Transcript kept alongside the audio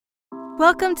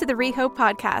Welcome to the Rehope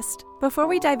Podcast. Before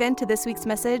we dive into this week's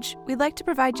message, we'd like to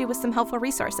provide you with some helpful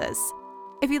resources.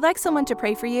 If you'd like someone to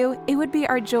pray for you, it would be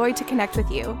our joy to connect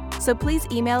with you. So please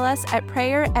email us at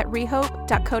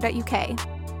prayer@rehope.co.uk.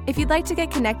 If you'd like to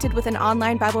get connected with an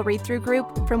online Bible read-through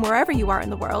group from wherever you are in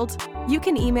the world, you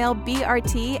can email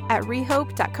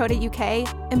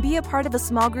brt@rehope.co.uk and be a part of a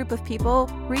small group of people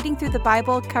reading through the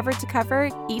Bible cover to cover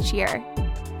each year.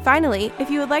 Finally,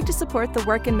 if you would like to support the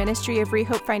work and ministry of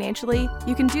Rehope financially,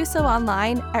 you can do so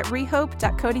online at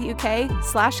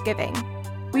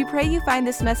rehope.co.uk/giving. We pray you find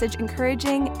this message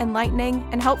encouraging, enlightening,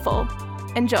 and helpful.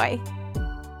 Enjoy.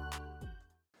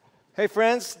 Hey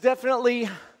friends,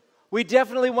 we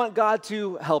definitely want God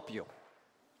to help you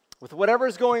with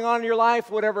whatever's going on in your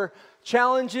life, whatever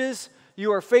challenges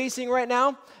you are facing right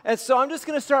now. And so I'm just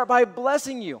going to start by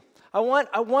blessing you. I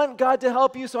want God to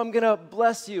help you, so I'm going to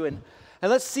bless you. And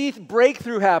let's see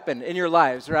breakthrough happen in your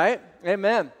lives, right?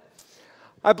 Amen.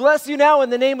 I bless you now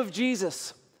in the name of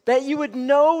Jesus, that you would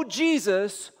know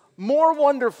Jesus more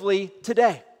wonderfully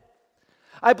today.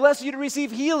 I bless you to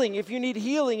receive healing if you need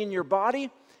healing in your body,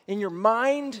 in your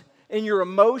mind, in your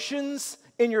emotions,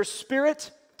 in your spirit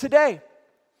today.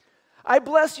 I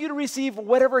bless you to receive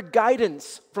whatever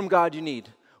guidance from God you need,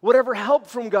 whatever help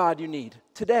from God you need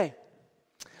today.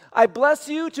 I bless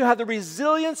you to have the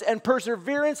resilience and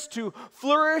perseverance to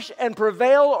flourish and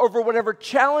prevail over whatever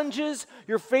challenges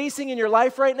you're facing in your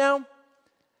life right now.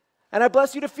 And I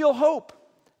bless you to feel hope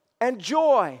and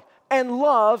joy and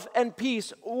love and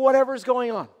peace, whatever's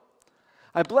going on.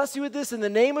 I bless you with this in the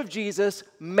name of Jesus.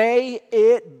 May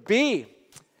it be.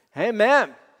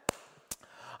 Amen.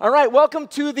 All right, welcome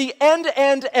to the end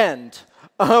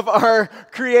of our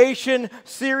creation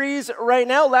series right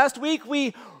now. Last week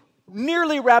we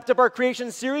nearly wrapped up our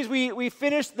creation series. We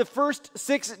finished the first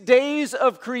 6 days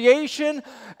of creation,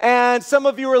 and some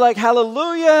of you were like,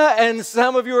 hallelujah, and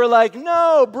some of you were like,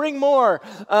 no, bring more.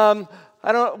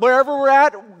 Wherever we're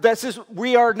at,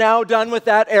 we are now done with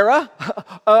that era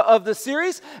of the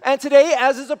series. And today,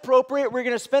 as is appropriate, we're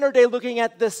going to spend our day looking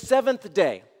at the 7th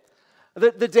day,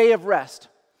 the day of rest.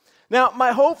 Now,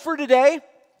 my hope for today,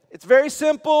 it's very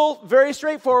simple, very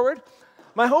straightforward.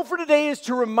 My hope for today is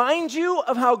to remind you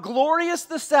of how glorious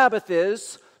the Sabbath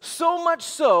is, so much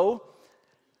so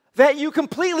that you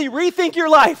completely rethink your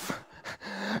life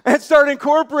and start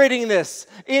incorporating this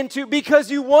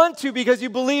because you want to, because you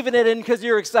believe in it, and because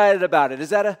you're excited about it.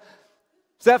 Is that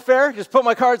fair? Just put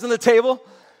my cards on the table.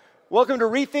 Welcome to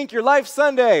Rethink Your Life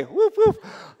Sunday. Whoop, whoop.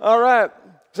 All right.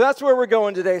 So that's where we're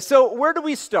going today. So where do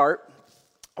we start?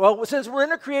 Well, since we're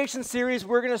in a creation series,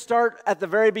 we're going to start at the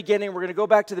very beginning. We're going to go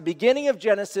back to the beginning of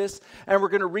Genesis, and we're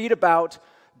going to read about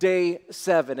day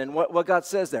 7 and what God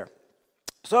says there.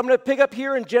 So I'm going to pick up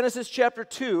here in Genesis chapter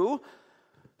 2,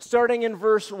 starting in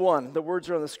verse 1. The words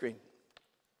are on the screen.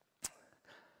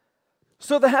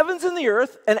 So the heavens and the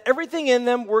earth and everything in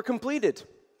them were completed.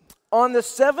 On the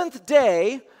 7th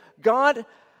day, God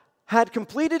had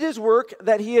completed his work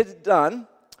that he had done.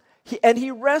 And he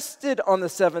rested on the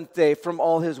 7th day from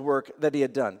all his work that he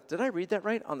had done. Did I read that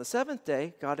right? On the 7th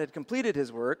day, God had completed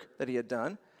his work that he had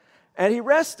done, and he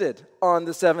rested on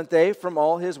the 7th day from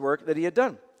all his work that he had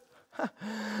done.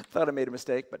 Thought I made a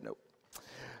mistake, but nope.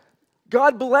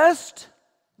 God blessed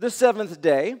the 7th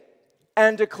day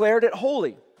and declared it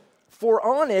holy, for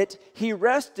on it he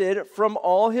rested from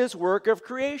all his work of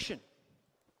creation.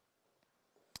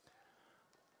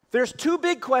 There's 2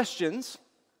 big questions.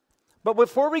 But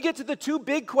before we get to the 2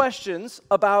 big questions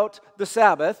about the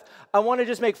Sabbath, I want to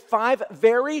just make 5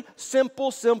 very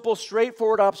simple,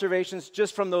 straightforward observations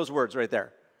just from those words right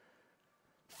there.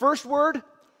 First word,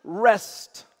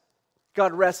 rest.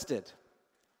 God rested.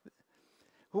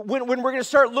 When we're going to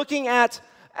start looking at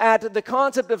the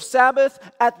concept of Sabbath,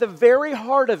 at the very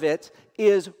heart of it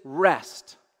is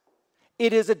rest.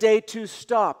 It is a day to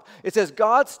stop. It says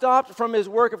God stopped from his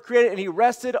work of creating and he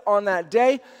rested on that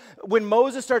day. When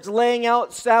Moses starts laying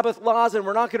out Sabbath laws, and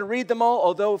we're not going to read them all,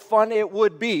 although fun it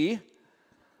would be,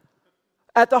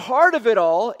 at the heart of it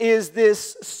all is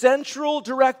this central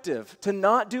directive to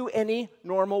not do any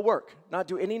normal work. Not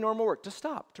do any normal work, to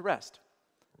stop, to rest.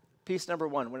 Piece number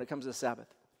 1 when it comes to Sabbath.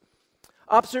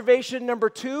 Observation number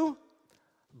 2,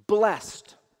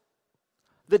 blessed.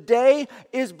 The day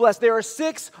is blessed. There are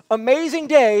 6 amazing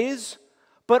days,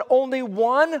 but only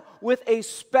one with a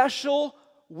special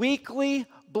weekly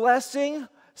blessing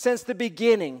since the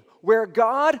beginning, where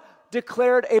God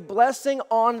declared a blessing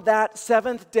on that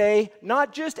 7th day,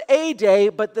 not just a day,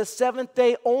 but the 7th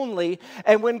day only.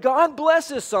 And when God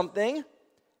blesses something,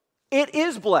 it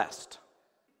is blessed.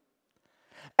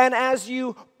 And as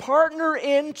you partner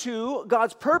into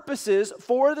God's purposes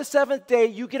for the seventh day,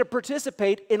 you get to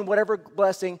participate in whatever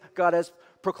blessing God has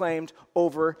proclaimed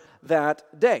over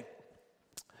that day.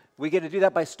 We get to do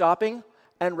that by stopping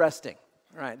and resting.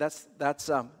 All right,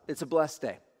 it's a blessed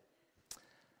day.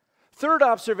 Third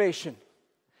observation,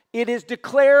 it is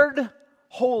declared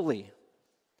holy,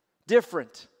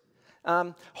 different.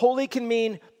 Holy can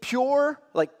mean pure,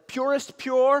 like purest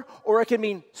pure, or it can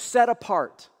mean set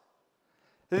apart.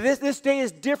 This day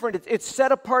is different. It's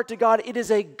set apart to God. It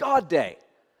is a God day,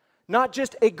 not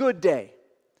just a good day,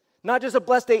 not just a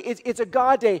blessed day. It's a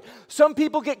God day. Some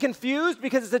people get confused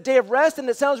because it's a day of rest and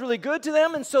it sounds really good to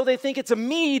them, and so they think it's a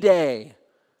me day.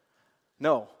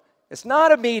 No, it's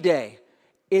not a me day.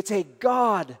 It's a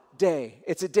God day.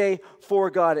 It's a day for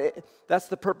God. That's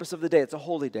the purpose of the day. It's a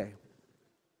holy day.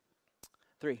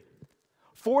 3.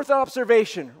 Fourth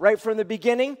observation, right from the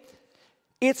beginning,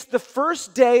 it's the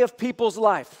first day of people's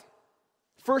life.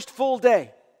 First full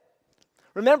day.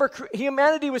 Remember,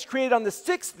 humanity was created on the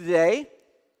 6th day,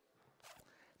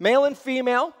 male and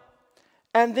female,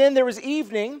 and then there was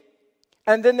evening,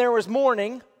 and then there was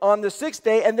morning on the 6th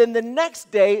day, and then the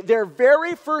next day, their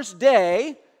very first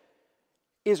day,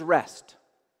 is rest.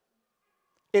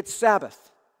 It's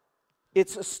Sabbath.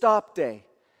 It's a stop day.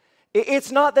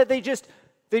 It's not that they just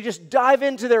dive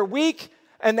into their week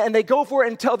and they go for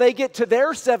it until they get to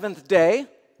their 7th day.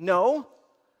 No.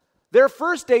 Their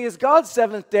first day is God's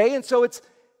 7th day, and so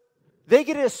they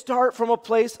get to start from a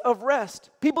place of rest.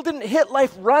 People didn't hit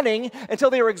life running until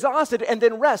they were exhausted and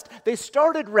then rest. They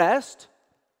started rest.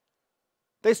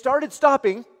 They started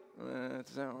stopping.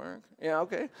 Does that work? Yeah,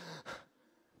 okay.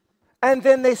 And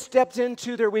then they stepped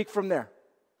into their week from there.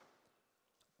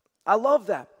 I love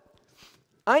that.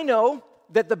 I know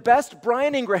that the best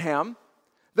Brian Ingraham,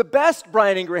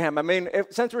 I mean,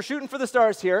 since we're shooting for the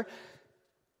stars here,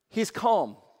 he's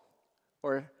calm.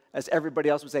 Or as everybody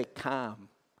else would say, calm.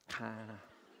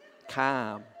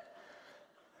 I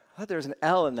thought there was an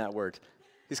L in that word.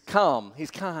 He's calm.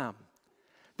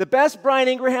 The best Brian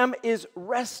Ingraham is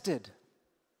rested.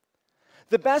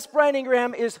 The best Brian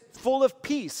Ingraham is full of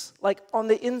peace, like on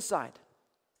the inside.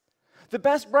 The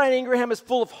best Brian Ingraham is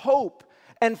full of hope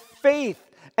and faith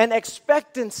and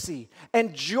expectancy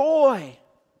and joy.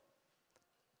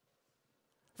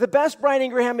 The best Brian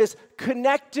Ingraham is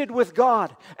connected with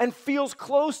God and feels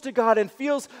close to God and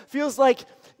feels like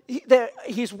that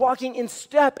he's walking in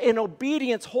step, in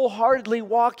obedience, wholeheartedly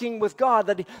walking with God,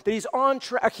 that he's on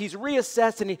track, he's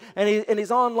reassessed, and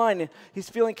he's online, and he's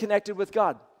feeling connected with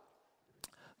God.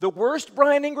 The worst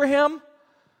Brian Ingraham,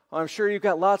 I'm sure you've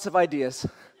got lots of ideas,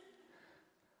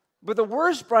 but the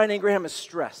worst Brian Ingraham is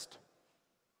stressed.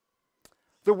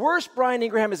 The worst Brian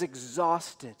Ingraham is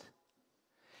exhausted.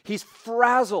 He's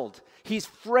frazzled, he's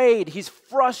frayed, he's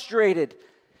frustrated.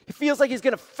 He feels like he's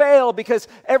going to fail because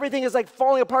everything is like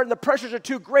falling apart and the pressures are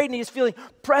too great, and he's feeling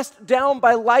pressed down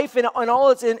by life and on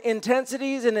all its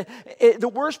intensities. And the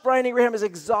worst Brian Ingraham is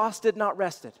exhausted, not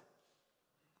rested.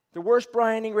 The worst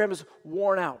Brian Ingraham is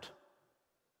worn out.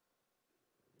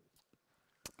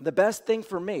 The best thing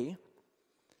for me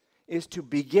is to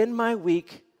begin my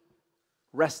week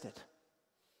rested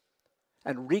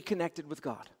and reconnected with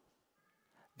God.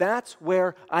 That's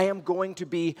where I am going to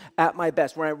be at my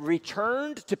best, where I've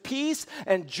returned to peace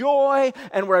and joy,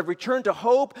 and where I've returned to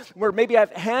hope, where maybe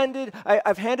I've handed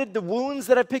the wounds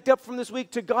that I've picked up from this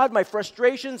week to God, my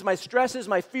frustrations, my stresses,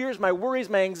 my fears, my worries,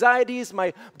 my anxieties,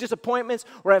 my disappointments,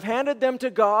 where I've handed them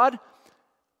to God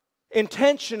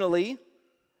intentionally,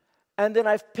 and then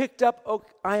I've picked up,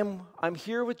 I'm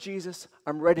here with Jesus,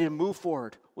 I'm ready to move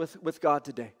forward with God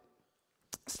today.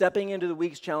 Stepping into the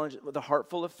week's challenge with a heart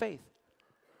full of faith.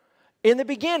 In the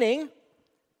beginning,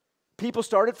 people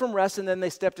started from rest and then they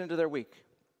stepped into their week.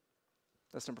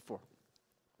 That's number 4.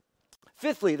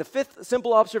 Fifthly, the fifth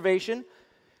simple observation,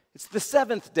 it's the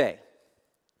 7th day.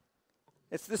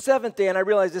 It's the 7th day, and I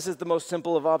realize this is the most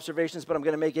simple of observations, but I'm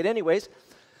going to make it anyways.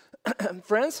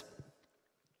 Friends,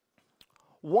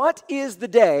 what is the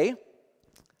day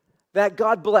that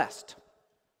God blessed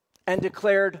and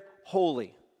declared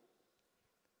holy?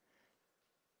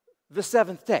 The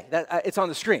 7th day. It's on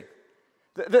the screen.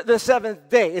 The 7th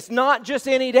day. It's not just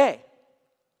any day.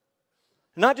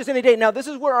 Not just any day. Now, this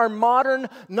is where our modern,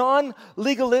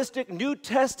 non-legalistic, New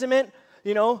Testament,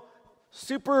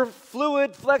 super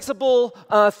fluid, flexible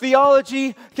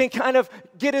theology can kind of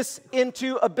get us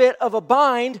into a bit of a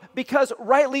bind, because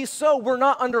rightly so, we're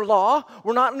not under law,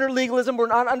 we're not under legalism, we're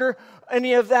not under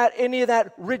any of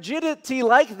that rigidity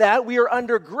like that. We are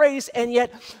under grace, and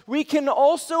yet we can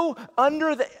also,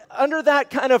 under that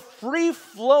kind of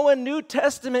free-flowing New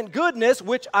Testament goodness,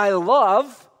 which I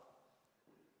love,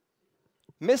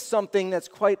 miss something that's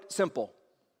quite simple.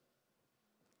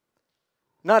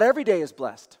 Not every day is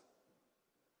blessed.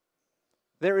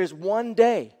 There is one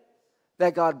day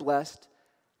that God blessed,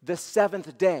 the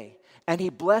seventh day, and he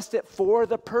blessed it for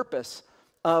the purpose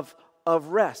of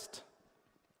rest.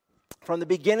 From the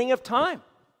beginning of time,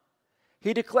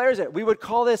 he declares it. We would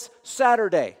call this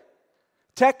Saturday.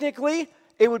 Technically,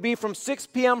 it would be from 6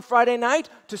 p.m. Friday night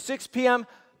to 6 p.m.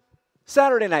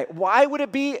 Saturday night. Why would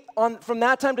it be from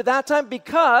that time to that time?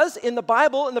 Because in the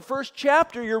Bible, in the first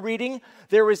chapter you're reading,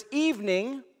 there was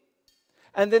evening,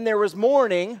 and then there was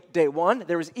morning, day one.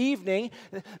 There was evening.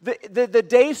 The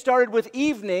day started with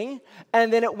evening,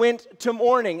 and then it went to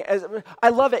morning. I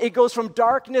love it. It goes from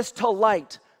darkness to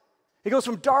light. It goes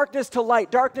from darkness to light,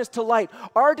 darkness to light.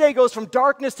 Our day goes from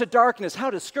darkness to darkness.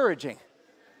 How discouraging.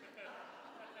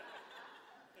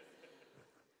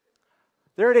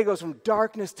 Their day goes from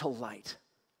darkness to light.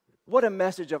 What a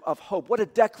message of hope. What a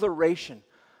declaration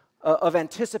of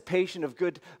anticipation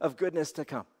of goodness to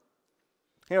come.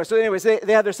 Anyway,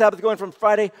 they had their Sabbath going from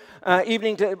Friday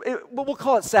evening to, we'll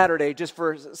call it Saturday just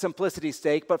for simplicity's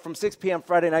sake, but from 6 p.m.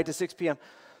 Friday night to 6 p.m.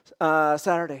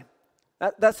 Saturday.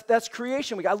 That's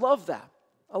creation week. I love that.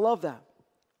 I love that.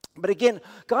 But again,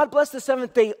 God blessed the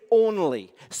seventh day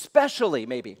only, especially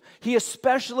maybe. He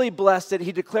especially blessed it.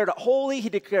 He declared it holy. He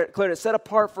declared it set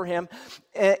apart for him.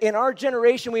 In our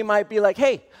generation, we might be like,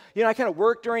 hey, I kind of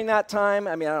work during that time.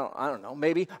 I mean, I don't know,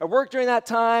 maybe. I work during that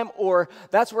time, or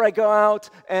that's where I go out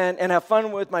and have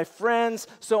fun with my friends,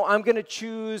 so I'm going to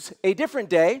choose a different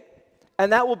day.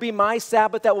 And that will be my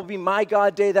Sabbath. That will be my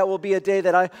God day. That will be a day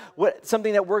that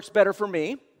something that works better for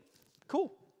me.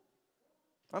 Cool.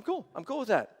 I'm cool. I'm cool with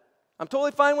that. I'm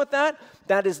totally fine with that.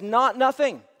 That is not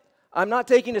nothing. I'm not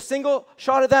taking a single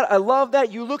shot at that. I love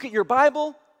that. You look at your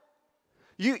Bible.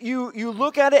 You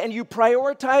look at it and you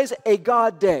prioritize a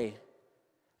God day.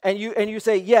 And you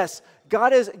say, yes,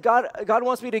 God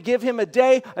wants me to give him a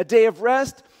day of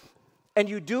rest. And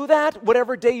you do that,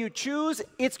 whatever day you choose,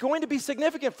 it's going to be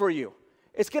significant for you.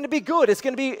 It's going to be good. It's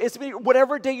going to be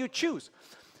whatever day you choose.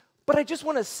 But I just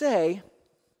want to say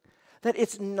that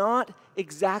it's not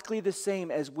exactly the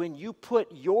same as when you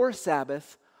put your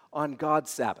Sabbath on God's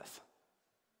Sabbath.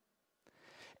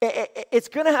 It's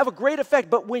going to have a great effect,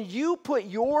 but when you put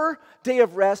your day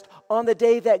of rest on the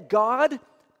day that God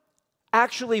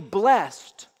actually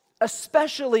blessed,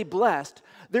 especially blessed,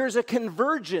 there's a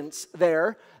convergence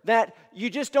there that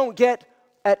you just don't get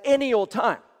at any old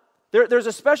time. There's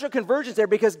a special convergence there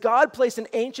because God placed an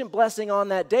ancient blessing on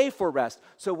that day for rest.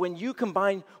 So when you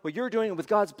combine what you're doing with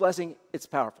God's blessing, it's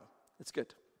powerful. It's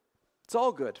good. It's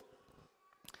all good.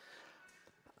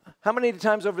 How many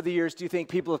times over the years do you think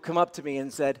people have come up to me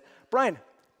and said, Brian,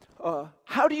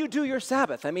 how do you do your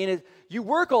Sabbath? I mean, you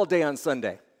work all day on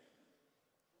Sunday.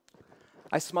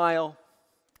 I smile.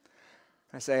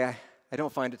 I say, I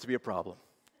don't find it to be a problem.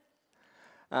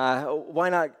 Why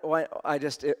not? Why I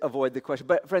just avoid the question.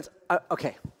 But friends,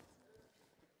 okay.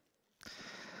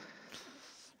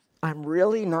 I'm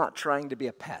really not trying to be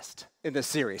a pest in this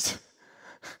series.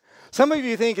 Some of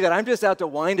you think that I'm just out to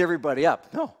wind everybody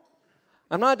up. No,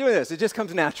 I'm not doing this. It just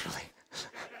comes naturally.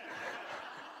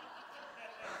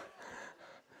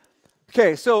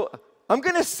 Okay, so I'm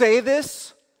going to say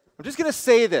this. I'm just going to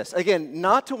say this. Again,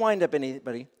 not to wind up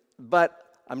anybody, but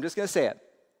I'm just going to say it.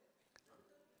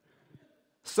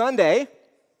 Sunday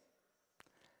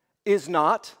is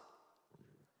not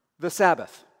the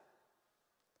Sabbath.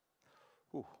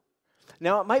 Ooh.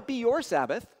 Now, it might be your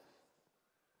Sabbath,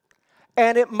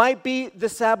 and it might be the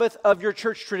Sabbath of your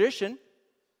church tradition.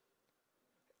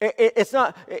 It's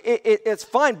not. It's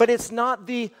fine, but it's not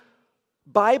the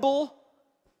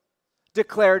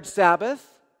Bible-declared Sabbath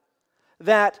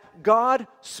that God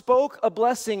spoke a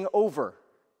blessing over.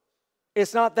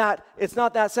 It's not that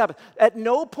Sabbath. At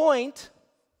no point,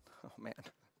 man,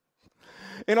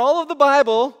 in all of the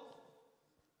Bible,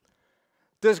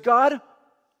 does God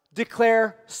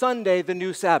declare Sunday the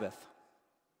new Sabbath?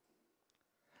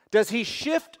 Does he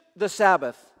shift the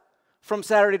Sabbath from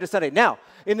Saturday to Sunday? Now,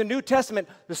 in the New Testament,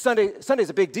 Sunday's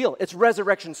a big deal. It's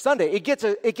Resurrection Sunday. It gets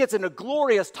a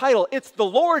glorious title. It's the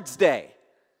Lord's Day.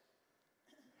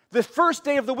 The first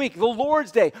day of the week, the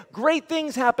Lord's Day. Great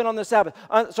things happen on the Sabbath.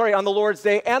 On the Lord's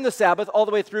Day and the Sabbath all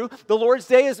the way through. The Lord's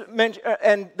Day is mentioned,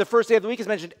 and the first day of the week is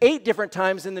mentioned 8 different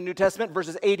times in the New Testament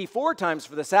versus 84 times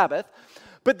for the Sabbath.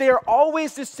 But they are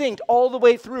always distinct all the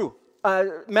way through.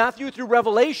 Matthew through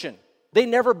Revelation, they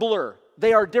never blur.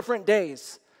 They are different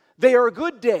days. They are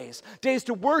good days, days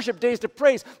to worship, days to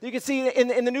praise. You can see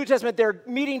in the New Testament, they're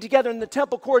meeting together in the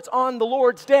temple courts on the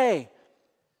Lord's Day.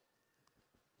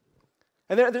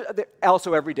 And they're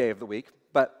also every day of the week,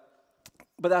 but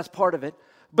that's part of it.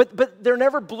 But they're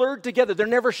never blurred together. They're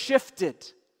never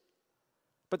shifted.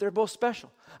 But they're both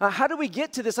special. How do we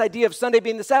get to this idea of Sunday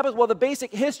being the Sabbath? Well, the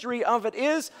basic history of it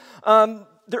is the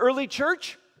early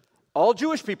church, all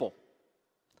Jewish people.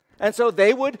 And so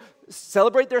they would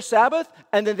celebrate their Sabbath,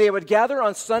 and then they would gather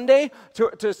on Sunday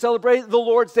to celebrate the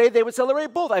Lord's Day. They would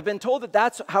celebrate both. I've been told that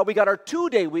that's how we got our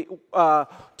two-day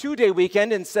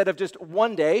weekend instead of just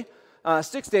one day.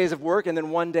 6 days of work and then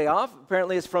 1 day off.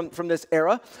 Apparently it's from this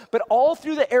era. But all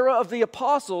through the era of the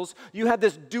apostles, you had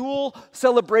this dual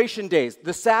celebration days,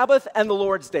 the Sabbath and the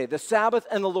Lord's Day, the Sabbath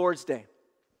and the Lord's Day.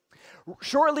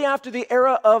 Shortly after the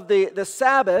era of the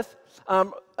Sabbath,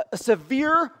 a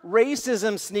severe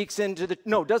racism sneaks into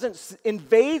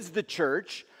invades the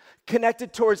church,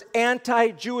 connected towards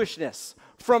anti-Jewishness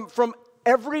from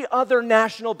every other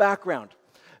national background,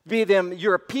 be them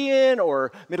European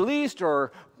or Middle East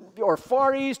or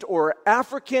Far East or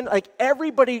African. Like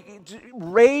everybody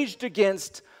raged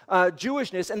against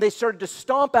Jewishness, and they started to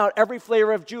stomp out every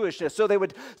flavor of Jewishness. So they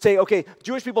would say, okay,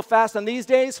 Jewish people fast on these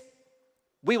days.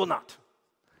 We will not.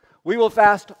 We will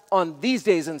fast on these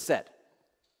days instead.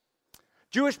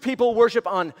 Jewish people worship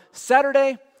on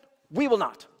Saturday. We will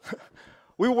not.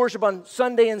 We will worship on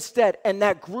Sunday instead. And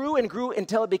that grew and grew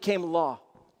until it became law.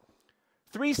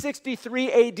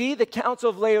 363 AD, the Council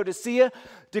of Laodicea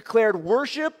declared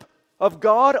worship of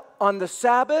God on the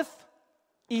Sabbath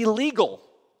illegal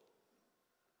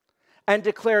and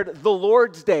declared the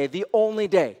Lord's Day the only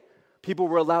day people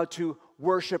were allowed to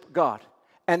worship God.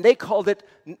 And they called it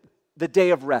the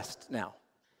day of rest now.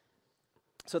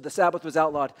 So the Sabbath was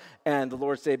outlawed and the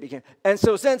Lord's Day became. And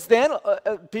so since then,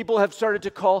 people have started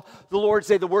to call the Lord's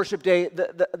Day, the worship day,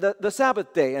 the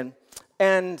Sabbath day.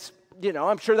 And you know,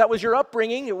 I'm sure that was your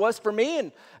upbringing. It was for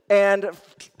me. And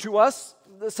to us,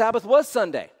 the Sabbath was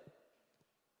Sunday.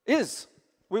 Is.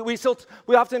 We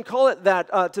often call it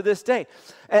that to this day.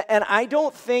 And I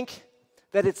don't think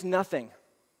that it's nothing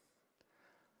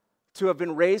to have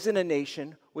been raised in a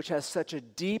nation which has such a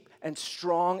deep and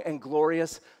strong and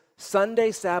glorious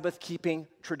Sunday Sabbath keeping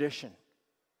tradition.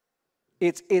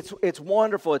 It's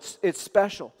wonderful. It's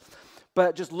special.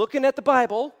 But just looking at the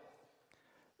Bible,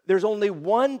 there's only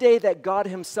one day that God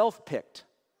himself picked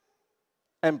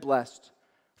and blessed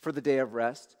for the day of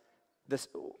rest, this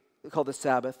called the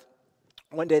Sabbath,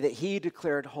 one day that he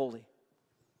declared holy.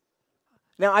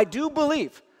 Now, I do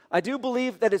believe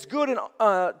that it's good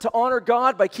to honor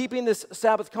God by keeping this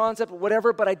Sabbath concept,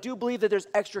 whatever, but I do believe that there's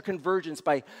extra convergence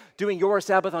by doing your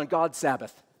Sabbath on God's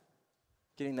Sabbath,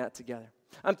 getting that together.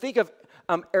 Think of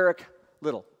Eric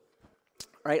Liddell,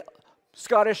 right?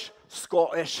 Scottish,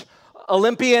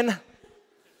 Olympian,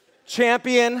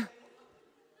 champion,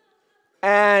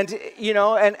 and you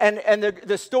know, and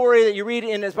the story that you read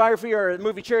in his biography or the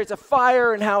movie Chariots of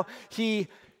Fire, and how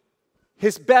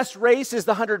his best race is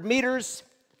the 100 meters,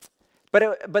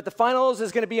 but the finals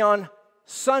is going to be on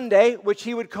Sunday, which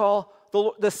he would call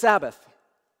the Sabbath.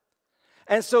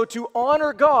 And so to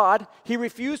honor God, he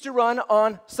refused to run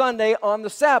on Sunday on the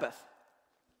Sabbath,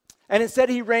 and instead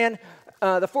he ran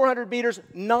the 400 meters,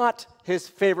 not his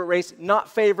favorite race, not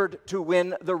favored to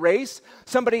win the race.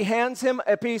 Somebody hands him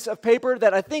a piece of paper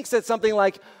that I think said something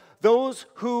like, "Those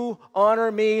who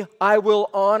honor me, I will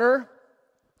honor."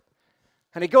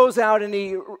 And he goes out and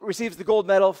he receives the gold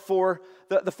medal for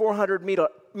the 400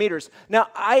 meters. Now,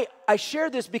 I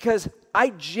share this because I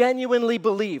genuinely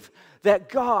believe that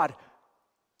God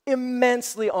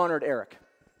immensely honored Eric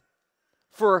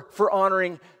for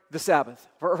honoring the Sabbath,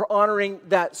 for honoring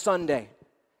that Sunday,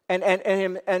 and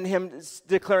him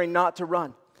declaring not to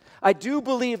run. I do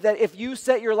believe that if you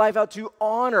set your life out to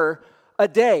honor a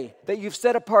day that you've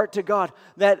set apart to God,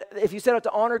 that if you set out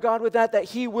to honor God with that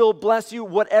he will bless you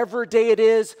whatever day it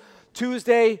is,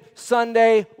 Tuesday,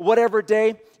 Sunday, whatever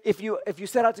day. If you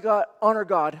set out to honor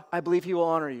God, I believe he will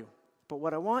honor you. But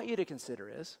what I want you to consider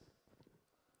is,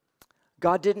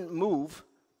 God didn't move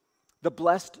the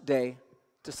blessed day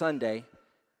to Sunday.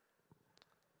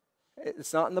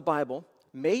 It's not in the Bible.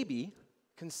 Maybe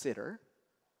consider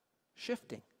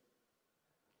shifting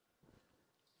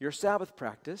your Sabbath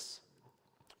practice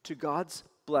to God's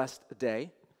blessed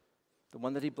day, the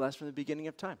one that he blessed from the beginning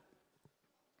of time.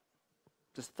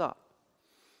 Just a thought.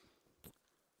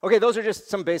 Okay, those are just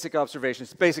some basic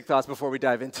observations, basic thoughts before we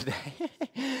dive in today.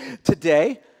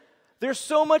 Today, there's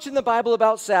so much in the Bible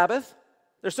about Sabbath.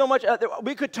 There's so much,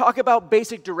 we could talk about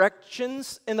basic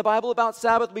directions in the Bible about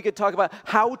Sabbath. We could talk about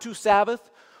how to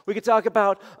Sabbath. We could talk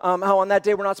about how on that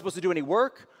day we're not supposed to do any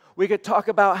work. We could talk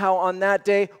about how on that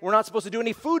day we're not supposed to do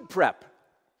any food prep.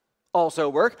 Also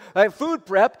work. Food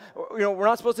prep, we're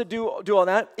not supposed to do all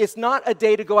that. It's not a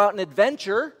day to go out and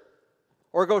adventure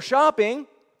or go shopping.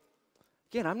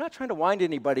 Again, I'm not trying to wind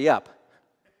anybody up.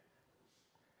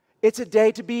 It's a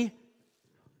day to be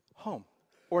home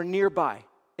or nearby.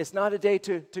 It's not a day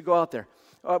to go out there.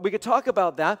 We could talk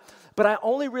about that, but I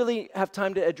only really have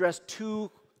time to address two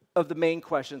of the main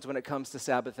questions when it comes to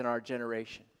Sabbath in our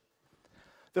generation.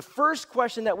 The first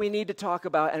question that we need to talk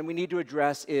about and we need to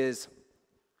address is,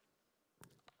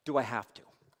 do I have to?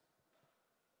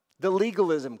 The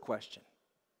legalism question.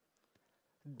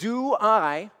 Do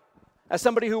I, as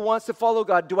somebody who wants to follow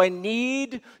God, do I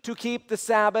need to keep the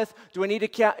Sabbath? Do I need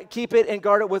to keep it and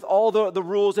guard it with all the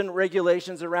rules and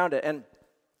regulations around it? And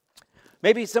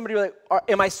maybe somebody will be like,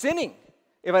 am I sinning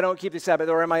if I don't keep the Sabbath?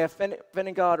 Or am I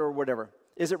offending God or whatever?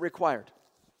 Is it required?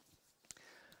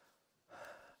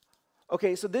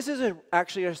 Okay, so this is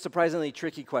actually a surprisingly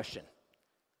tricky question.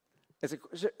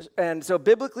 And so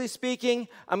biblically speaking,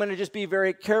 I'm going to just be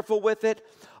very careful with it.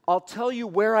 I'll tell you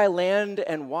where I land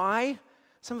and why.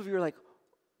 Some of you are like,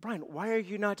 Brian, why are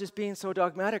you not just being so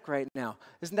dogmatic right now?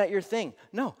 Isn't that your thing?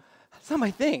 No, it's not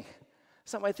my thing.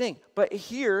 It's not my thing. But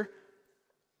here,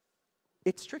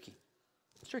 it's tricky.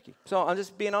 It's tricky. So I'm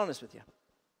just being honest with you.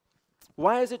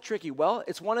 Why is it tricky? Well,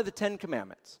 it's one of the 10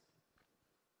 Commandments.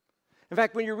 In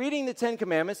fact, when you're reading the 10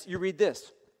 Commandments, you read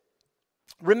this.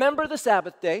 Remember the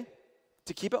Sabbath day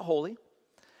to keep it holy.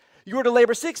 You are to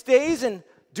labor 6 days and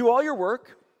do all your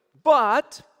work,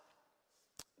 but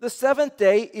the seventh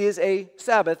day is a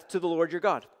Sabbath to the Lord your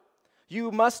God.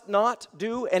 You must not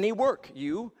do any work,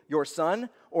 you, your son,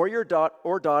 or your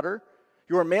daughter,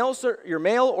 your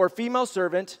male or female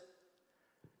servant,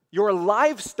 your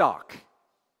livestock.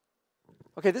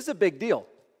 Okay, this is a big deal.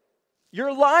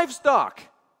 Your livestock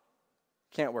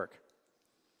can't work.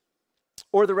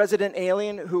 Or the resident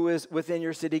alien who is within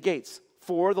your city gates.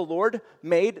 For the Lord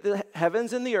made the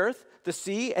heavens and the earth, the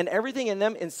sea, and everything in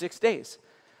them in 6 days.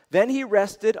 Then he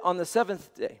rested on the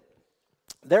seventh day.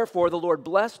 Therefore, the Lord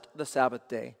blessed the Sabbath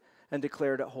day and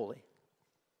declared it holy.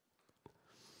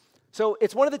 So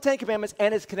it's one of the 10 Commandments,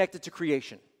 and it's connected to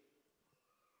creation.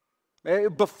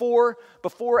 Before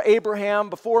Abraham,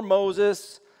 before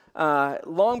Moses,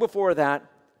 long before that,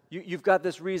 you've got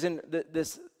this reason,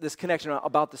 this connection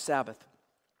about the Sabbath.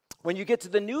 When you get to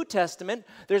the New Testament,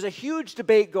 there's a huge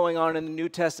debate going on in the New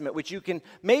Testament, which you can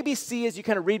maybe see as you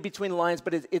kind of read between the lines,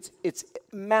 but it's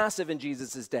massive in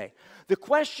Jesus' day. The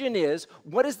question is,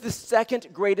 what is the second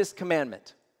greatest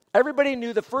commandment? Everybody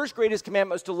knew the first greatest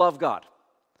commandment was to love God.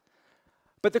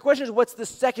 But the question is, what's the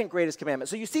second greatest commandment?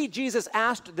 So you see Jesus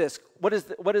asked this, what is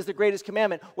the greatest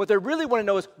commandment? What they really want to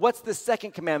know is, what's the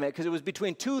second commandment? Because it was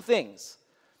between two things.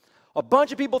 A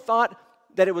bunch of people thought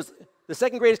that it was, the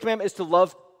second greatest commandment is to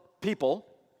love people.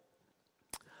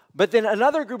 But then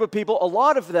another group of people, a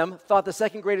lot of them, thought the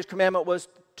second greatest commandment was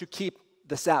to keep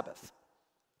the Sabbath.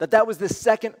 That was the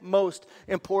second most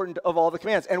important of all the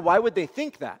commands. And why would they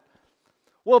think that?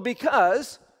 Well,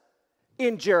 because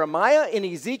in Jeremiah, in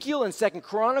Ezekiel, in 2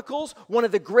 Chronicles, one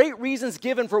of the great reasons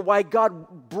given for why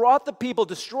God brought the people,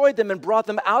 destroyed them, and brought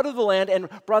them out of the land and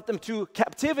brought them to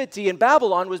captivity in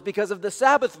Babylon was because of the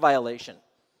Sabbath violation,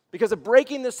 because of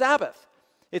breaking the Sabbath.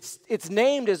 It's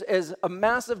named as a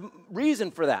massive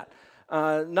reason for that,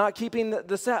 not keeping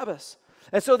the Sabbath.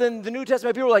 And so then the New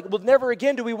Testament people are like, well, never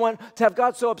again do we want to have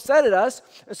God so upset at us.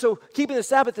 And so keeping the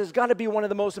Sabbath has got to be one of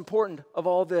the most important of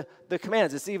all the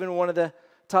commands. It's even one of the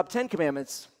top 10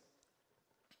 commandments.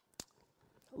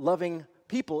 Loving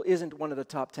people isn't one of the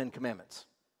top 10 commandments.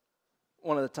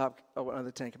 One of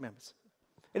the 10 commandments.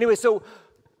 Anyway, so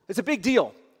it's a big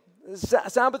deal.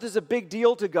 Sabbath is a big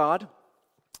deal to God.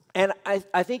 And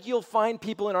I think you'll find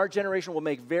people in our generation will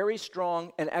make very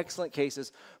strong and excellent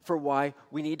cases for why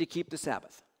we need to keep the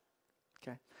Sabbath.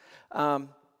 Okay?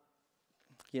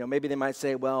 Maybe they might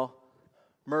say, well,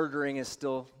 murdering is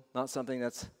still not something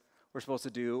we're supposed to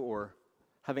do, or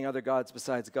having other gods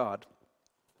besides God.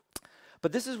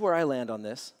 But this is where I land on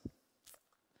this.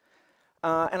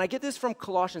 And I get this from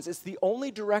Colossians. It's the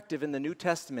only directive in the New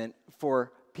Testament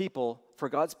for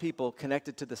God's people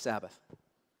connected to the Sabbath.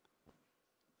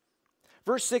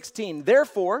 Verse 16,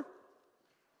 therefore,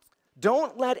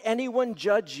 don't let anyone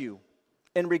judge you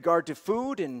in regard to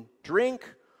food and drink,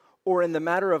 or in the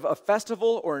matter of a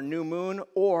festival or a new moon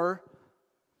or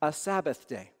a Sabbath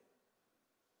day.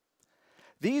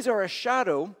 These are a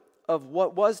shadow of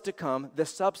what was to come. The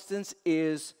substance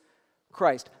is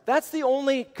Christ. That's the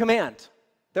only command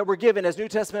that we're given as New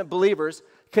Testament believers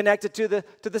connected to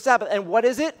the Sabbath. And what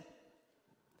is it?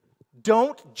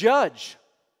 Don't judge,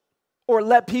 or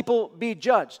let people be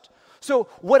judged. So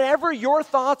whatever your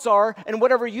thoughts are and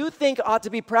whatever you think ought to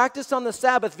be practiced on the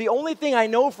Sabbath, the only thing I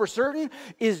know for certain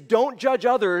is don't judge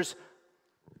others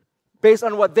based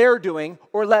on what they're doing,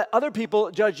 or let other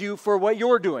people judge you for what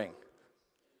you're doing.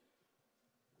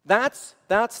 That's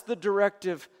the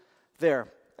directive there.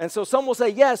 And so some will say,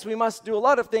 yes, we must do a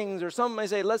lot of things, or some may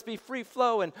say, let's be free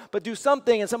flow, but do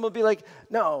something, and some will be like,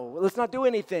 no, let's not do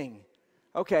anything.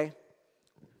 Okay,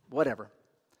 whatever.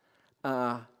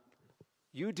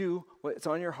 You do what's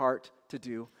on your heart to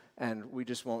do, and we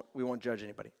won't judge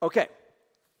anybody. Okay.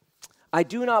 I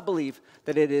do not believe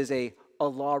that it is a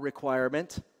law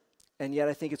requirement, and yet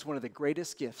I think it's one of the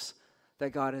greatest gifts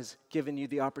that God has given you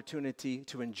the opportunity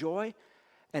to enjoy,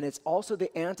 and it's also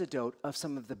the antidote of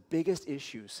some of the biggest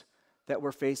issues that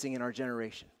we're facing in our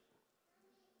generation.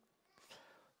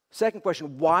 Second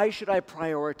question, why should I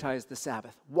prioritize the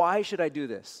Sabbath? Why should I do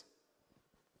this?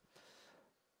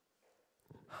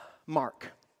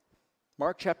 Mark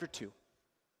chapter 2.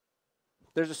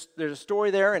 There's a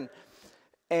story there,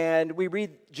 and we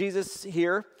read Jesus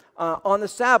here on the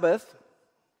Sabbath,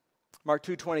 Mark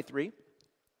 2:23.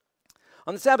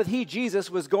 On the Sabbath,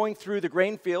 Jesus, was going through the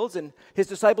grain fields, and his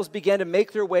disciples began to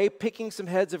make their way, picking some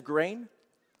heads of grain.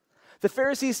 The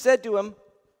Pharisees said to him,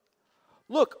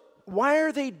 "Look, why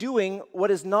are they doing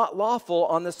what is not lawful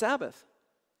on the Sabbath?"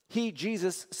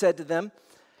 Jesus, said to them,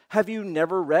 "Have you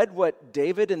never read what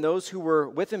David and those who were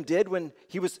with him did when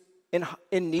he was in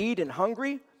need and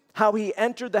hungry? How he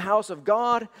entered the house of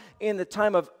God in the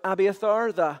time of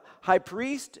Abiathar, the high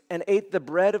priest, and ate the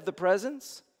bread of the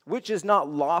presence, which is not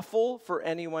lawful for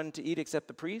anyone to eat except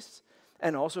the priests,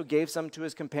 and also gave some to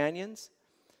his companions.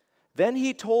 Then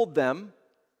he told them,"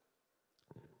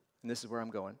 and this is where I'm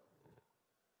going,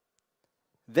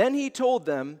 "Then he told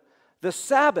them, the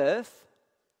Sabbath,"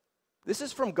 this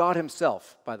is from God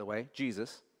himself, by the way,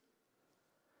 Jesus,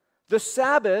 "the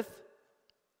Sabbath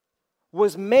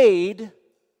was made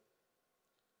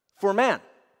for man,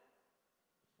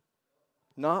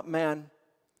 not man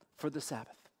for the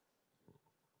Sabbath.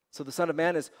 So the Son of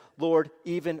Man is Lord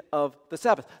even of the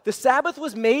Sabbath." The Sabbath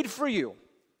was made for you.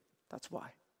 That's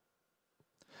why.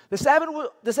 The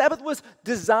Sabbath was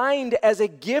designed as a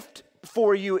gift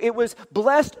for you. It was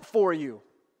blessed for you.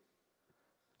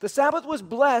 The Sabbath was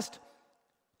blessed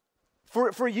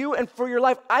for you and for your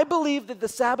life. I believe that the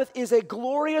Sabbath is a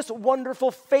glorious, wonderful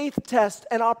faith test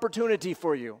and opportunity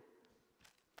for you.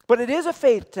 But it is a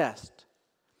faith test.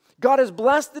 God has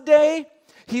blessed the day.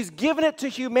 He's given it to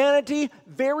humanity.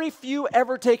 Very few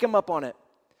ever take him up on it.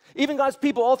 Even God's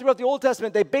people all throughout the Old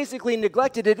Testament, they basically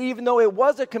neglected it, even though it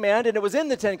was a command and it was in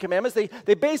the Ten Commandments.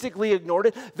 They basically ignored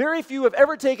it. Very few have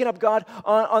ever taken up God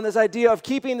on this idea of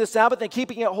keeping the Sabbath and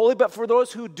keeping it holy. But for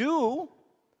those who do,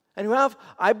 and who have,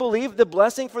 I believe the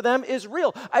blessing for them is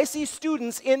real. I see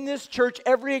students in this church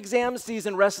every exam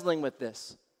season wrestling with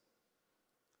this.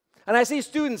 And I see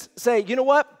students say, you know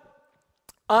what?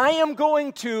 I am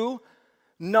going to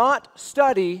not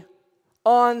study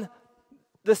on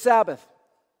the Sabbath.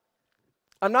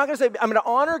 I'm not going to say, I'm going to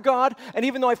honor God, and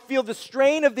even though I feel the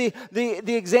strain of the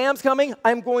exams coming,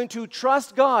 I'm going to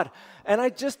trust God. And I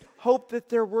just hope that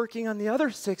they're working on the other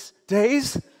 6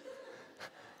 days.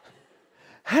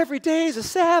 Every day is a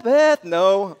Sabbath.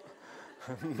 No.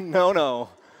 No.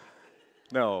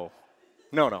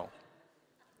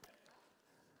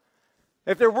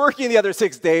 If they're working the other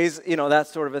 6 days, that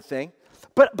sort of a thing.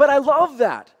 But I love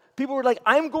that. People were like,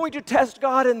 I'm going to test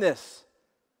God in this.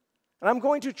 And I'm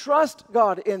going to trust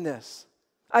God in this.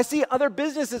 I see other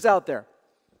businesses out there,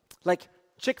 like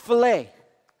Chick-fil-A.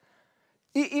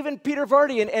 Even Peter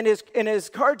Vardy and his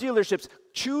car dealerships,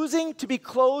 choosing to be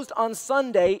closed on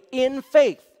Sunday in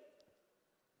faith.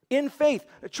 In faith,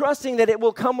 trusting that it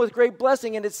will come with great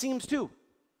blessing, and it seems to.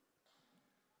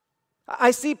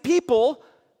 I see people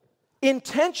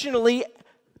intentionally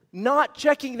not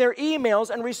checking their emails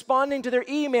and responding to their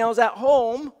emails at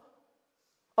home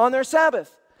on their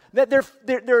Sabbath. That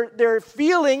they're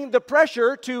feeling the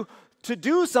pressure to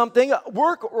do something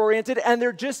work-oriented, and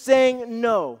they're just saying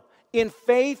no. In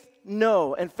faith,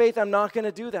 no. In faith, I'm not going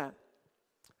to do that.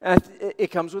 And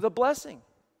it comes with a blessing.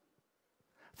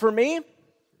 For me,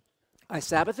 I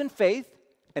Sabbath in faith,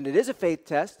 and it is a faith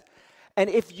test. And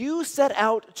if you set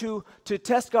out to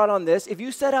test God on this, if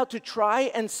you set out to try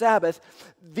and Sabbath,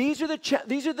 these are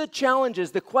the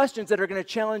challenges, the questions that are going to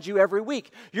challenge you every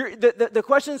week. The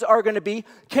questions are going to be,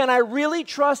 can I really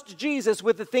trust Jesus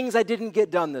with the things I didn't get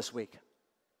done this week?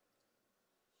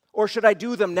 Or should I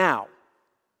do them now?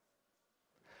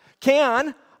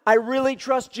 Can I really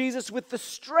trust Jesus with the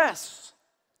stress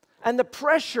and the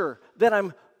pressure that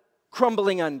I'm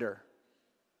crumbling under?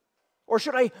 Or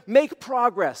should I make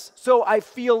progress so I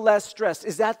feel less stressed?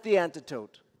 Is that the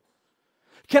antidote?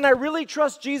 Can I really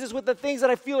trust Jesus with the things that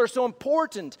I feel are so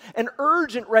important and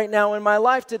urgent right now in my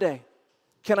life today?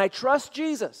 Can I trust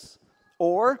Jesus?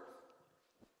 Or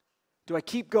do I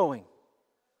keep going?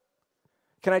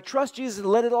 Can I trust Jesus and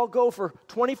let it all go for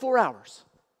 24 hours?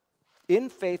 In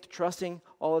faith, trusting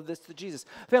all of this to Jesus.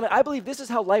 Family, I believe this is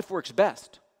how life works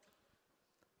best.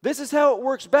 This is how it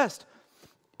works best.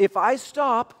 If I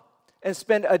stop and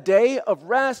spend a day of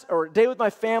rest or a day with my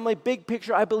family, big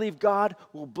picture, I believe God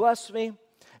will bless me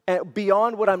and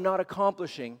beyond what I'm not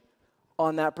accomplishing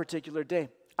on that particular day.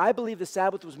 I believe the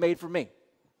Sabbath was made for me,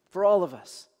 for all of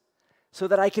us, so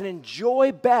that I can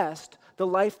enjoy best the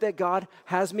life that God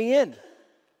has me in.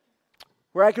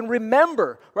 Where I can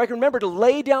remember to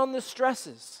lay down the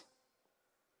stresses.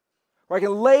 Where I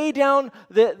can lay down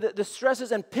the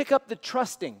stresses and pick up the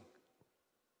trusting.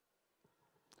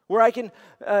 Where I can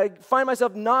find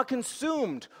myself not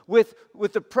consumed with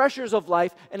the pressures of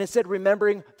life and instead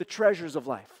remembering the treasures of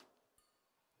life.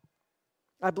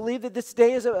 I believe that this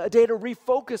day is a day to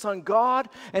refocus on God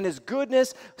and His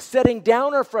goodness, setting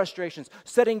down our frustrations,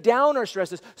 setting down our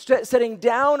stresses, setting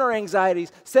down our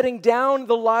anxieties, setting down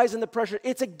the lies and the pressure.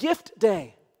 It's a gift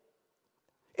day.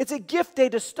 It's a gift day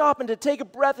to stop and to take a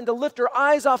breath and to lift our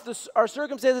eyes off our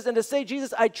circumstances and to say,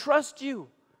 Jesus, I trust you.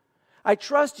 I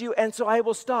trust you, and so I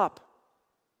will stop.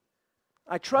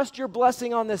 I trust your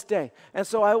blessing on this day, and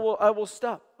so I will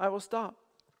stop. I will stop.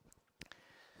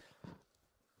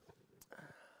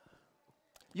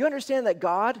 You understand that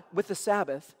God, with the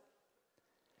Sabbath,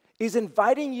 is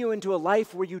inviting you into a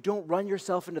life where you don't run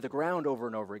yourself into the ground over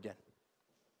and over again.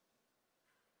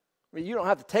 I mean, you don't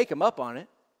have to take Him up on it.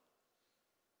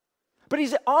 But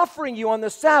He's offering you on the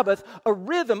Sabbath a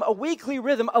rhythm, a weekly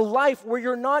rhythm, a life where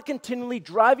you're not continually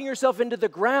driving yourself into the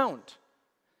ground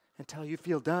until you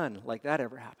feel done, like that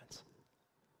ever happens.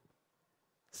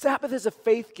 Sabbath is a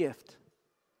faith gift.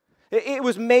 It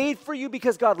was made for you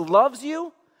because God loves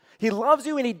you. He loves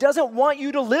you, and He doesn't want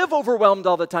you to live overwhelmed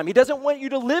all the time. He doesn't want you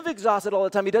to live exhausted all the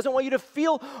time. He doesn't want you to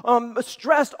feel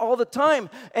stressed all the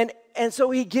time. And so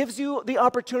He gives you the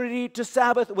opportunity to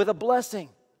Sabbath with a blessing.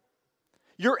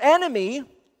 Your enemy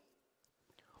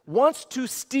wants to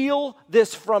steal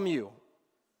this from you.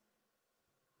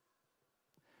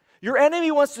 Your enemy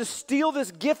wants to steal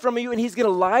this gift from you, and he's going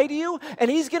to lie to you,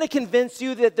 and he's going to convince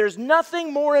you that there's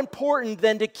nothing more important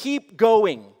than to keep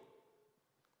going.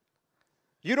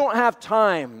 You don't have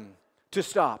time to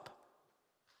stop.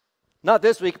 Not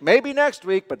this week, maybe next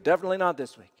week, but definitely not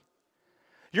this week.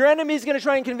 Your enemy is going to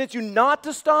try and convince you not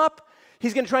to stop.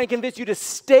 He's going to try and convince you to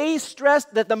stay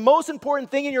stressed, that the most important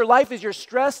thing in your life is your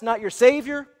stress, not your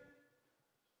Savior.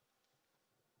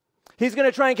 He's going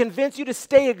to try and convince you to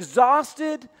stay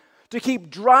exhausted, to keep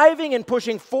driving and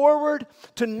pushing forward,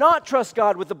 to not trust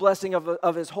God with the blessing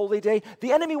of His holy day.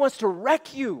 The enemy wants to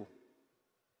wreck you.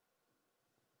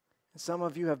 And some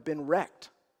of you have been wrecked.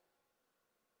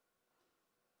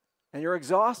 And you're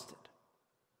exhausted.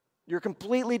 You're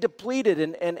completely depleted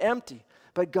and empty.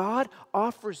 But God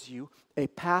offers you a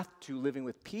path to living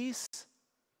with peace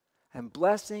and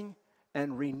blessing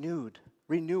and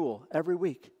renewal every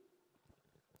week.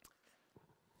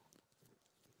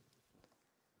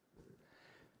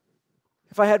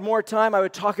 If I had more time, I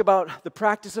would talk about the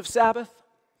practice of Sabbath.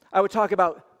 I would talk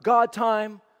about God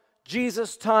time,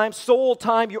 Jesus time, soul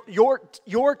time,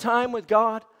 your time with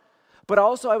God. But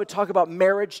also I would talk about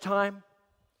marriage time,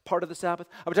 part of the Sabbath.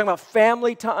 I would talk about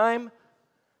family time,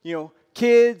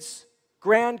 kids,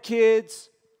 grandkids,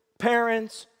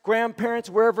 parents, grandparents,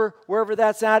 wherever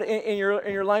that's at in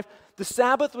your life. The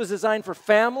Sabbath was designed for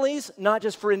families, not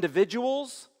just for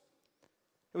individuals.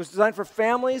 It was designed for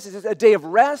families. It's a day of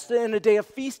rest and a day of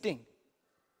feasting.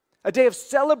 A day of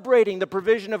celebrating the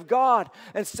provision of God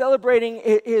and celebrating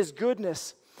His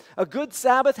goodness. A good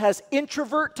Sabbath has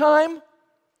introvert time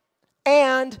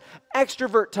and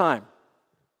extrovert time.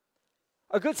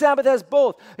 A good Sabbath has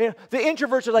both. The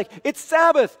introverts are like, it's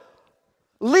Sabbath.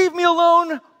 Leave me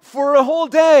alone for a whole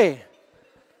day.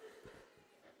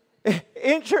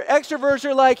 Extroverts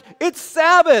are like, it's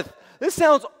Sabbath. This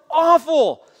sounds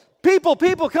awful. People,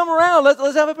 come around.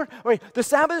 Let's have a party. Wait, the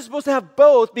Sabbath is supposed to have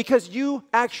both because you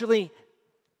actually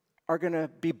are going to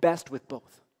be best with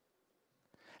both.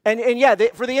 And yeah,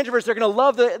 for the introverts, they're going to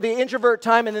love the introvert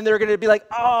time, and then they're going to be like,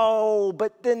 oh,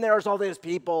 but then there's all these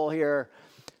people here.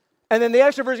 And then the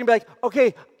extrovert's going to be like,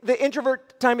 okay, the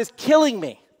introvert time is killing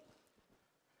me.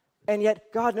 And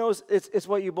yet, God knows it's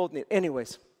what you both need.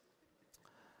 Anyways,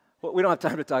 well, we don't have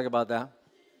time to talk about that.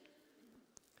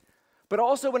 But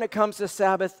also when it comes to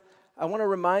Sabbath, I want to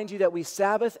remind you that we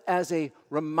Sabbath as a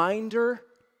reminder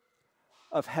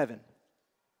of heaven.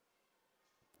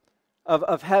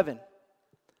 Of heaven.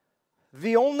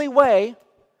 The only way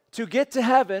to get to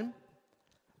heaven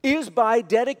is by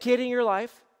dedicating your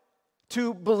life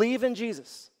to believe in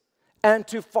Jesus and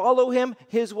to follow him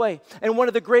his way. And one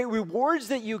of the great rewards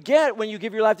that you get when you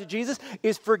give your life to Jesus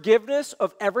is forgiveness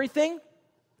of everything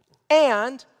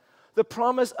and the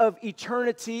promise of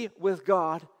eternity with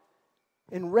God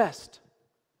in rest.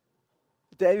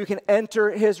 That you can enter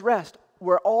his rest,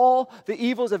 where all the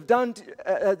evils that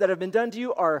have been done to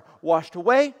you are washed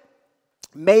away,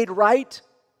 made right,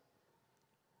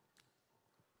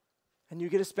 and you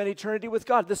get to spend eternity with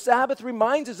God. The Sabbath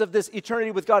reminds us of this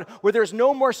eternity with God, where there's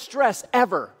no more stress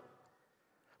ever,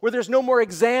 where there's no more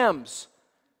exams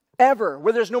ever,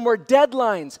 where there's no more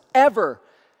deadlines ever.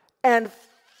 And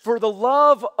for the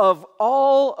love of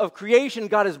all of creation,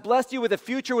 God has blessed you with a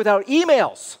future without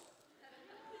emails.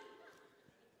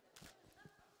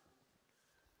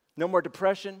 No more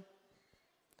depression,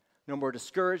 no more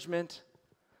discouragement,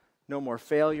 no more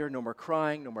failure, no more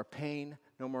crying, no more pain,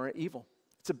 no more evil.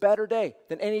 It's a better day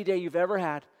than any day you've ever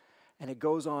had, and it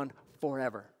goes on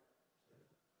forever.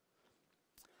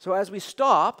 So as we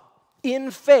stop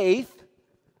in faith,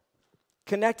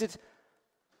 connected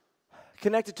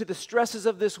to the stresses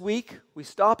of this week, we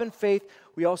stop in faith.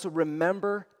 We also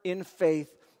remember in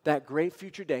faith that great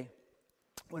future day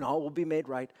when all will be made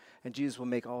right and Jesus will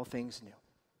make all things new.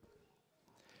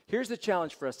 Here's the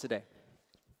challenge for us today.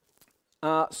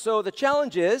 So the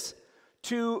challenge is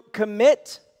to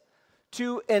commit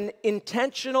to an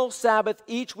intentional Sabbath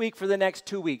each week for the next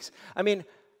 2 weeks. I mean,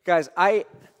 guys, I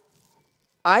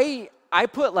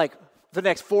put like the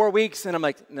next 4 weeks, and I'm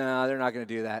like, no, they're not going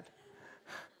to do that.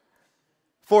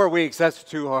 4 weeks, that's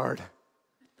too hard.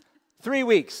 3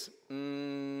 weeks,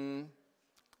 come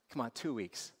on, 2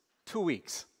 weeks. 2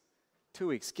 weeks. 2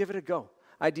 weeks, give it a go.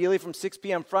 Ideally from 6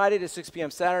 p.m. Friday to 6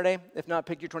 p.m. Saturday. If not,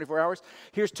 pick your 24 hours.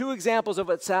 Here's 2 examples of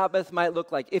what Sabbath might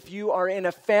look like. If you are in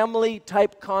a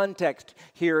family-type context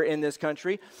here in this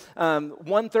country,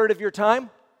 1/3 of your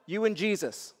time, you and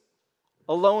Jesus.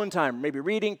 Alone time, maybe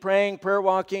reading, praying, prayer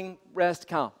walking, rest,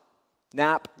 calm.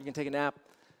 Nap, you can take a nap.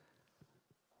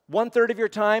 1/3 of your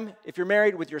time, if you're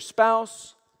married, with your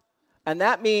spouse, and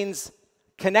that means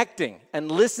connecting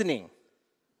and listening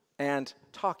and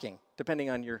talking, depending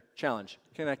on your challenge,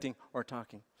 connecting or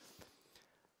talking.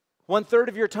 1/3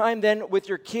 of your time then with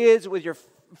your kids, with your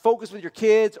focus with your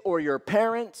kids or your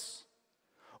parents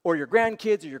or your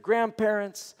grandkids or your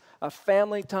grandparents, a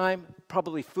family time,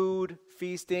 probably food,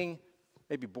 feasting,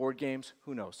 maybe board games,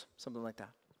 who knows, something like that.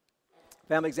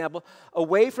 Family example,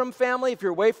 away from family, if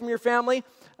you're away from your family,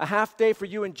 a half day for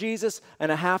you and Jesus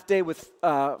and a half day with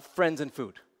friends and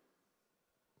food.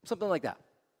 Something like that.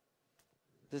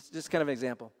 This is just kind of an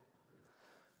example.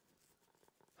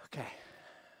 Okay.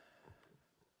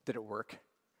 Did it work?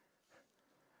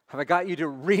 Have I got you to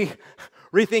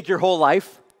rethink your whole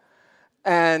life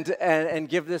and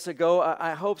give this a go?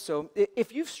 I hope so.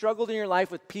 If you've struggled in your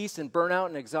life with peace and burnout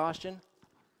and exhaustion,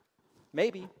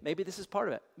 maybe this is part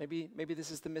of it. Maybe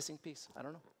this is the missing piece. I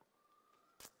don't know.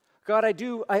 God,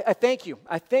 I thank you.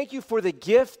 I thank you for the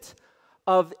gift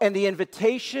of and the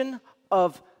invitation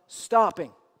of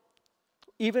stopping.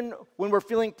 Even when we're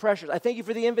feeling pressures. I thank you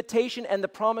for the invitation and the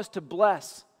promise to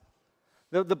bless.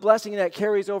 The blessing that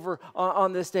carries over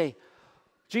on this day.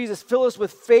 Jesus, fill us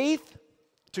with faith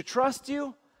to trust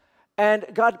you. And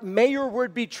God, may your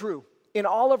word be true in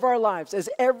all of our lives as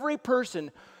every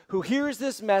person who hears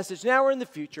this message now or in the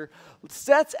future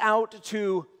sets out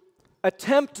to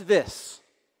attempt this.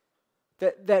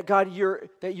 That God,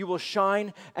 that you will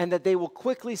shine and that they will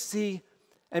quickly see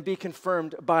and be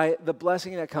confirmed by the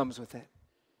blessing that comes with it.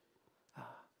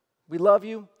 We love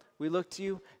you. We look to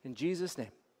you. In Jesus'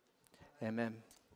 name, amen.